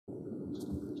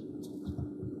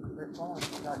Careful.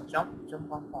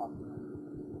 Jump on top.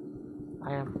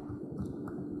 I am.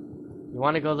 You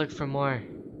want to go look for more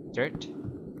dirt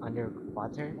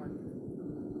underwater?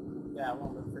 Yeah, I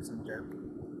want to look for some dirt.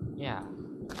 Yeah.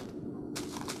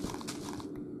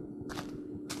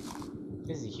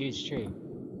 This is a huge tree.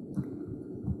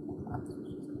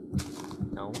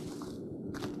 No.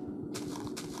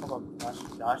 Hold up,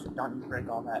 Josh, don't you break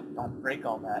all that. Don't break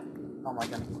all that. How am I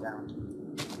gonna get down?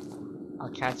 I'll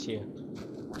catch you.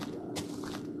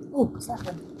 Oh,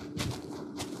 second.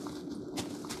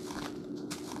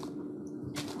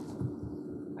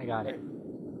 I got it.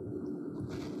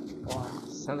 Go on.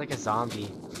 Sounds like a zombie.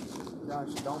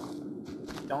 Josh,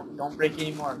 don't break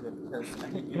any more of it because I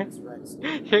need to do this right. So.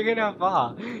 You're gonna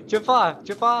fall. Jump off!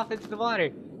 Jump off into the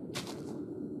water!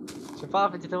 Jump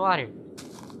off into the water!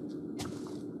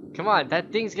 Come on,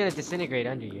 that thing's gonna disintegrate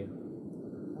under you.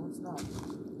 No, it's not.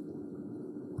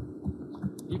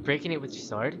 You breaking it with your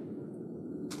sword?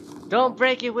 Don't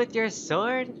break it with your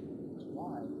sword!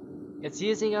 Why? It's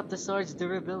using up the sword's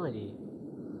durability.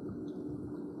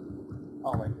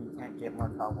 Oh, like we can't get more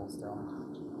cobblestone.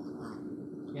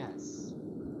 Yes.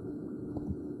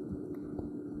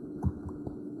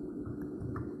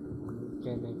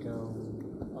 I'm gonna go.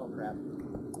 Oh crap!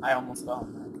 I almost fell.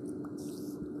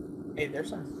 Hey, there's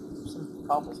some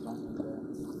cobblestone in there.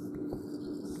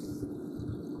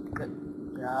 Good.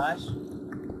 Josh,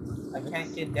 I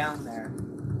can't get down there.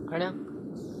 I know.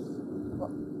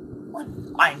 What?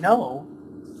 I know.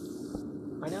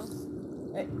 I know.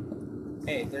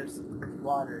 Hey, there's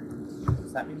water.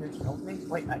 Does that mean there's an opening?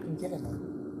 Wait, I can get in there.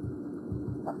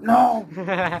 No!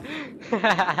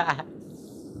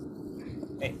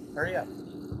 Hey, hurry up.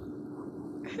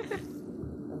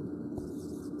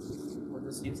 We'll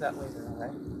just use that later,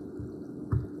 alright?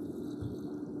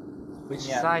 Which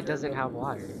Yeah, side doesn't have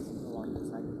water? Along this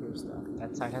side of your stuff.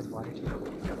 That side has water too.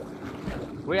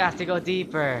 We have to go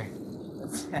deeper.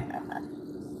 Let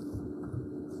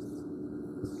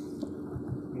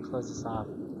me close this off.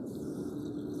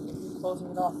 Closing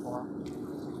it off for?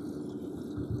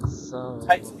 So.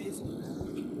 Tight space. Oh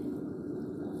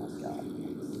my god.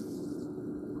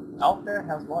 Out there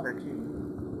has water too.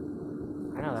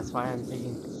 I know, that's why I'm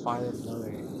thinking farther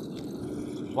lower.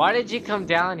 Why did you come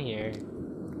down here?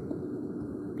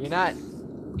 You're not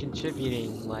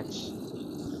contributing much.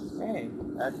 Hey,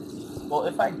 well,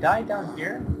 if I die down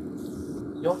here,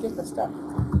 you'll get the stuff.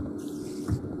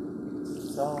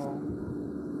 So.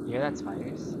 Yeah, that's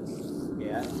fires.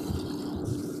 Yeah.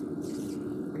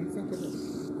 What do you think it is?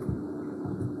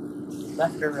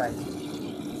 Left or right?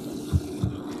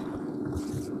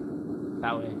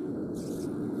 That way.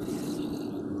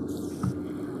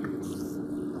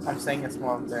 I'm saying it's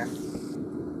more up there.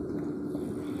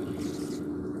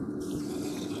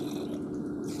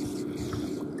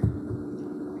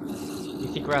 You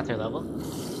think we're at their level?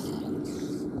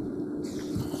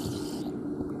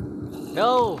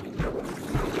 No!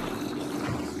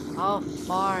 How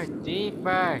far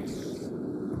deeper?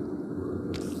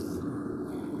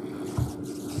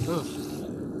 Ooh.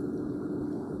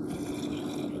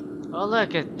 Oh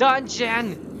look, a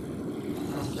dungeon!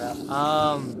 Oh crap.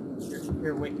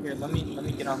 Here, wait, here, let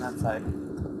me get on that side.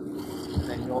 And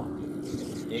then you'll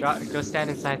Go stand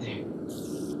inside there.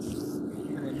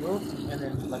 And then move, and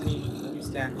then let me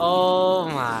stand. Oh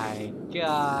my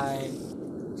god.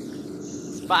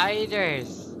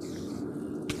 Spiders!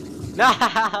 No!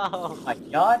 Oh my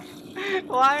god!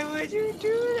 Why would you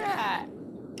do that?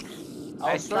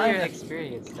 I still your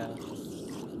experience though.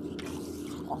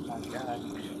 Oh my god.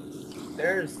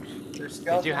 There's skeletons.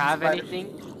 Did you have anything?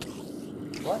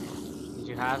 What? Did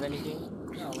you have anything?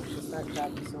 No, it's just that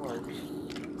crappy sword.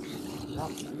 No.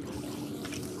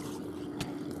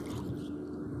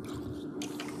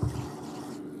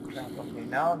 Crap, okay,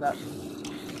 now that...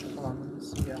 Hold on, let me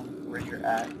see where you're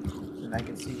at. And I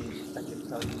can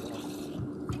tell you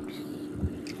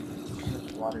how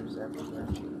much water's everywhere.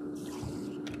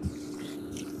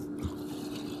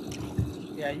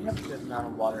 Yeah, you have a good amount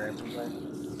of water everywhere.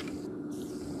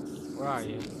 Where are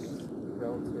you?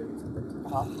 Relative to the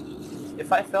top.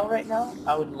 If I fell right now,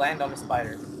 I would land on a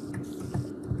spider.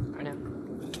 I know.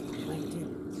 What do you do?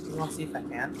 You want to see if I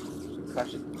can?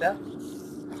 Crush it to death?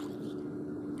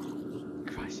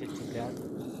 Crush it to death.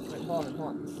 Wait, hold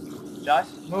on. Josh,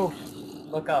 move.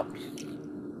 Look up.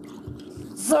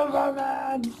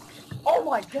 Superman! Oh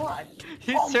my god!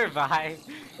 You survived.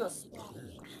 There's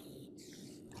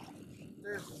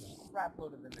a crap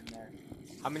load of them in there.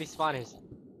 How many spawners?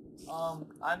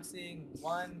 I'm seeing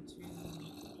 1, 2,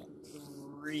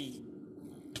 3.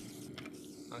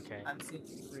 Okay. I'm seeing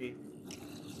 3.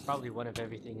 Probably one of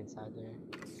everything inside there.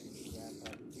 Yeah.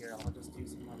 but here, I'll just do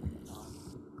some other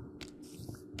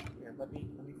Here, let me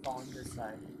fall on this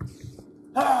side.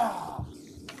 Ah!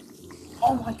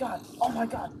 Oh my god! Oh my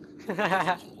god!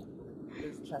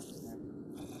 There's a chest in there.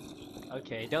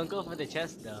 Okay, don't go for the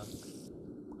chest though.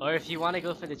 Or if you want to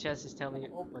go for the chest, just tell me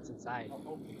what's inside.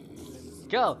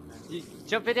 Go! You,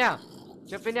 jump in now!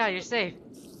 Jump in now, you're safe!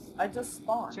 I just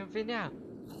spawned. Jump in now!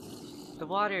 The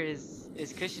water is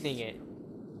cushioning it.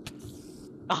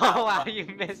 Oh wow, you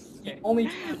missed The it. only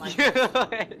time I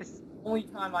missed. Only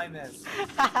time I missed.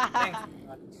 Thanks,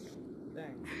 God.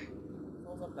 Thanks.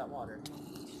 Fills up that water.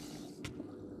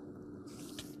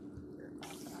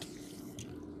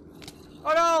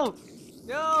 Oh no!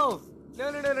 No! No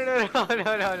no no no no no no no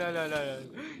no no no no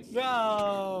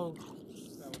no!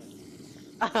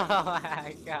 Oh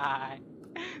my god!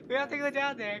 We have to go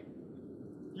down there.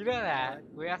 You know that.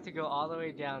 We have to go all the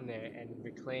way down there and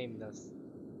reclaim those.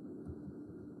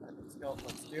 Alright, let's go.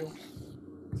 Let's do.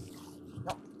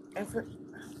 No, effort.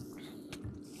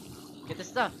 Get the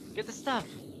stuff. Get the stuff.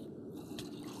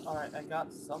 Alright, I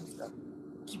got some stuff.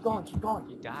 Keep going. Keep going.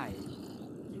 You died.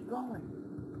 Keep going.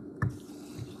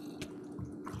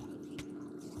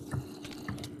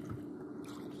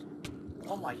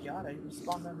 Oh my god, I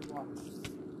respawned underwater.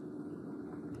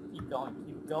 Keep going.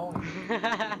 Keep going.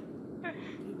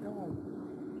 Keep going.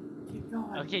 Keep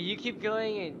going. Okay, you keep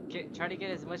going and try to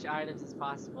get as much items as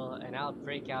possible, and I'll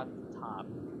break out the top.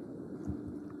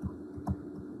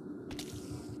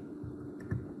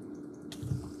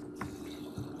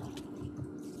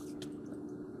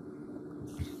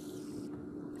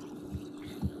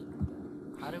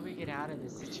 How do we get out of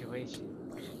this situation?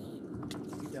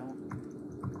 You don't.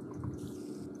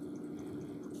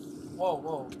 Whoa,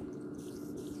 whoa.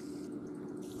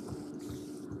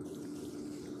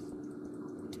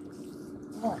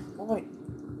 Oh, wait.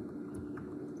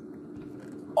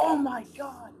 Oh my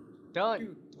god! Don't.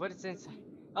 Dude. What is inside?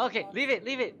 Okay, leave it.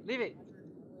 Leave it. Leave it.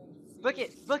 Book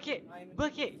it. Book it.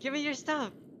 Book it. Give me your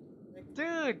stuff.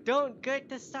 Dude, don't get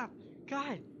the stuff.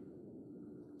 God.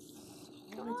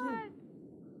 What do I do?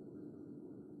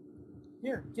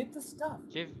 Here, get the stuff.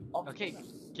 Okay,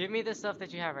 give me the stuff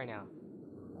that you have right now.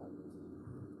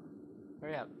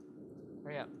 Hurry up.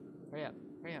 Hurry up. Hurry up.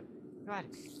 Hurry up. God.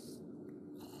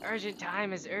 Urgent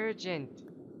time is urgent.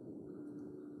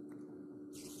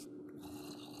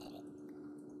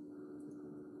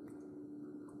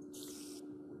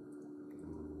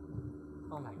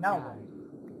 Oh my Now god.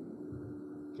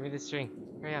 Give me the string.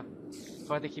 Hurry up.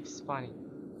 Before they keep spawning.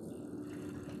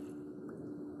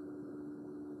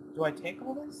 Do I take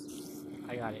all this?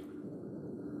 I got it.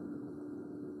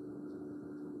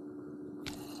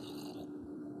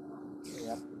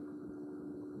 Yep.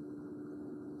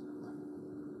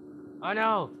 Oh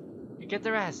no! You get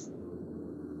the rest!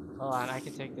 Hold on, I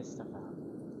can take this stuff out.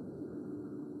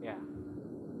 Yeah.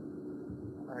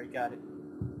 Alright, got it.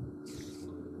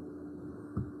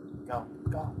 Go,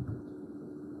 go.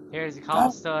 Here's the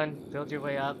cobblestone. Build your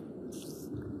way up.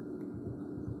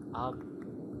 Up.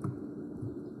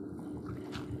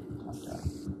 Okay.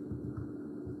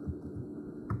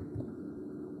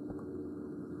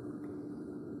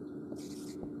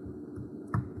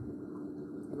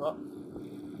 You up?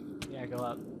 Yeah, go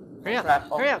up. Hurry up! Crap.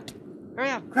 Oh. Hurry up! Hurry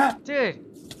up! Crap! Dude!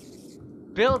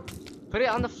 Build! Put it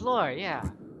on the floor, yeah.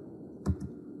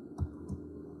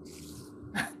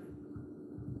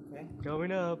 Okay.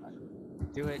 Going up.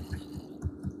 Do it.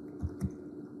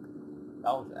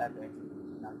 That was epic.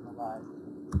 Not gonna lie.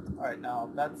 Alright, now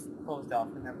that's closed off.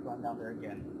 We're never going down there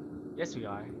again. Yes, we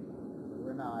are.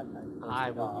 We're not.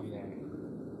 I will be there.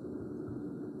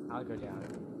 I'll go down.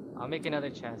 I'll make another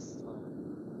chest.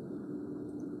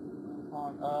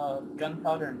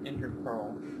 Gunpowder and ender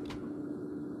pearl.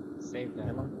 Save Here,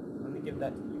 that. let me give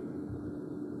that to you.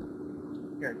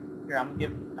 Here, I'm gonna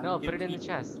give. No, put it in the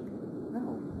chest. No,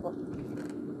 what?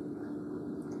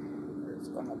 It's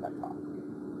going up that top.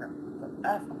 Here, put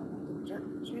F on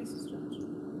it. Jesus, George.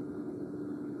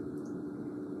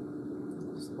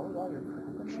 Just load all your crap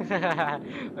in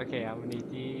there. Okay, I'm gonna need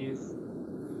these.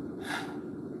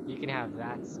 You can have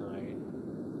that sword.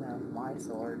 Yeah, my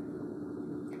sword.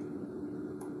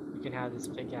 You can have this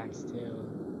pickaxe too.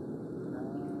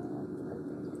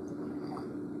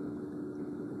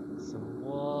 Some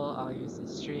wool, I'll use the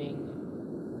string.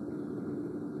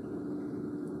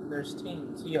 There's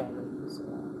TNT already, so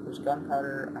there's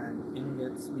gunpowder, iron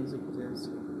ingots, music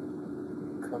disc,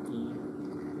 cookie,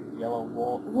 yellow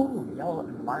wool. Ooh, yellow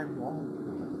and lime wool.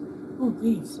 Ooh,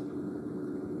 these.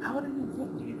 How did you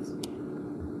get these?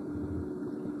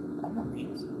 I want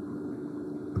these.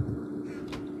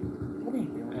 What are you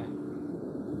doing?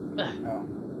 Oh.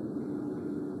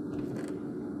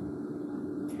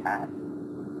 cat?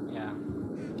 Yeah.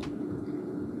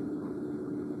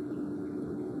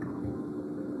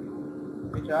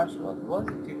 Hey Josh, what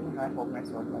does it do when I hold my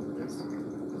sword like this?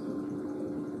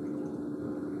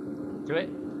 Do it.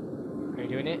 Are you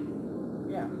doing it?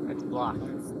 Yeah. It's blocked.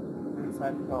 When it's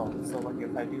like, oh, so like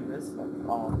if I do this, like,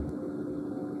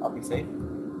 I'll be safe?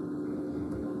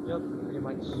 Yep, pretty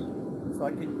much. So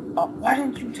I could, why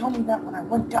didn't you tell me that when I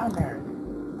went down there?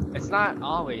 It's not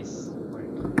always work.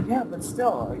 Yeah, but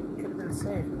still, I could have been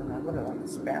safe, and then I would have like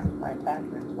spammed my attack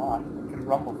and it's blocked. Like in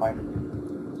Rumble Fighter.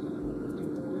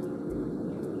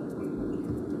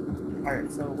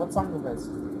 Alright, so what's on the list?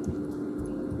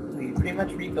 We pretty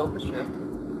much rebuilt the ship.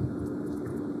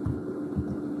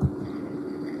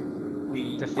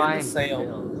 We Define did the sail,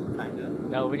 build. kinda.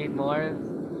 No, we need more.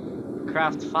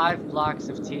 Craft 5 blocks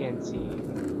of TNT.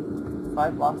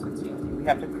 5 blocks of TNT. We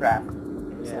have to craft.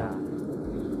 Yeah.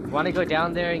 Want to go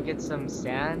down there and get some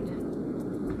sand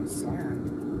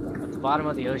Sand. at the bottom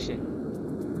of the ocean?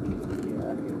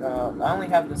 Yeah. I only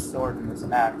have this sword and this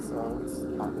axe, so it's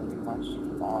not gonna be much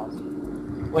loss.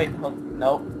 Wait,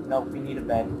 nope. We need a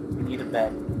bed. We need a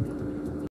bed.